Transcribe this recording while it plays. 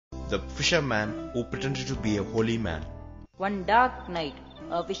the fisherman who pretended to be a holy man. One dark night,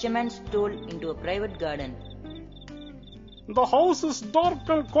 a fisherman stole into a private garden. The house is dark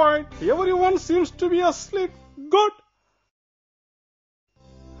and quiet. Everyone seems to be asleep. Good.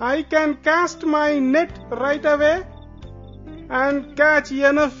 I can cast my net right away and catch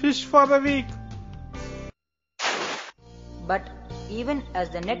enough fish for the week. But even as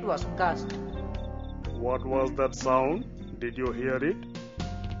the net was cast, What was that sound? Did you hear it?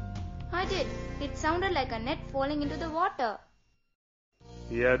 I did. It sounded like a net falling into the water.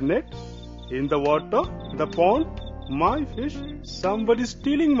 A net? In the water? The pond? My fish? Somebody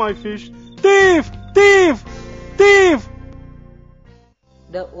stealing my fish. Thief! Thief! Thief!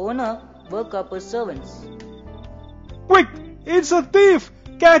 the owner woke up his servants. Quick! It's a thief!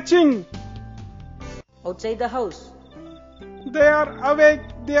 Catching! Outside the house, They are awake.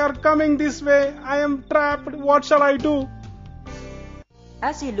 They are coming this way. I am trapped. What shall I do?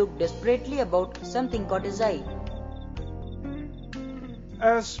 as he looked desperately about, something caught his eye.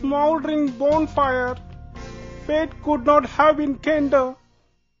 A smoldering bonfire. Fate could not have been kinder.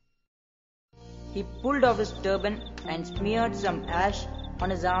 He pulled off his turban and smeared some ash on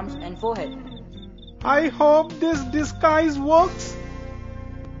his arms and forehead. I hope this disguise works.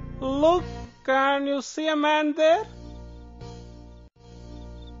 Look, can you see a man there?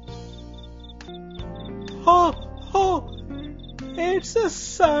 Oh, it's a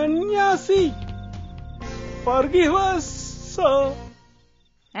sannyasi. Forgive us, sir.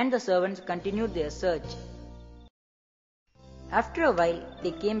 And the servants continued their search. After a while,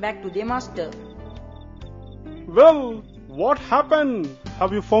 they came back to their master. Well, what happened?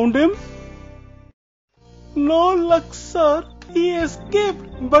 Have you found him? No luck, sir. He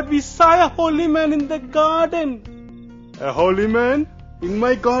escaped, but we saw a holy man in the garden. A holy man? In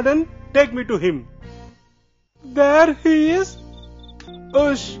my garden? Take me to him. There he is.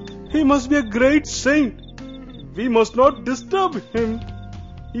 Ush, he must be a great saint. We must not disturb him.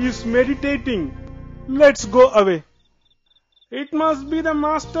 He is meditating. Let's go away. It must be the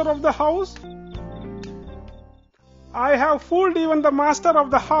master of the house. I have fooled even the master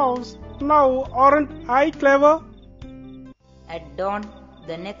of the house. Now, aren't I clever? At dawn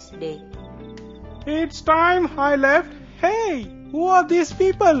the next day, It's time I left. Hey, who are these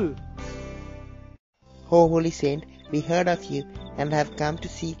people? O Holy Saint, we heard of you and have come to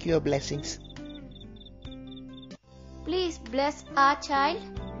seek your blessings. Please bless our child.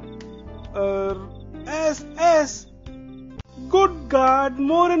 S. Good God,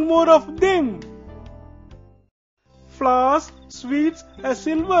 more and more of them. Flowers, sweets, a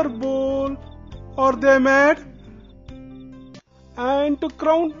silver bowl. Are they mad? And to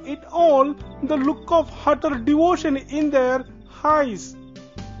crown it all, the look of utter devotion in their eyes.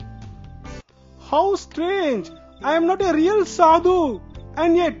 How strange! I am not a real sadhu,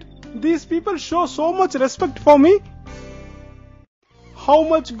 and yet these people show so much respect for me. How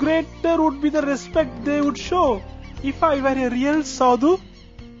much greater would be the respect they would show if I were a real sadhu?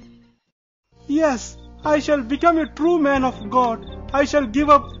 Yes, I shall become a true man of God. I shall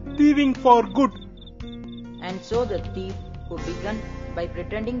give up thieving for good. and so the thief who began by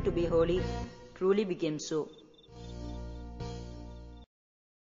pretending to be holy truly became so.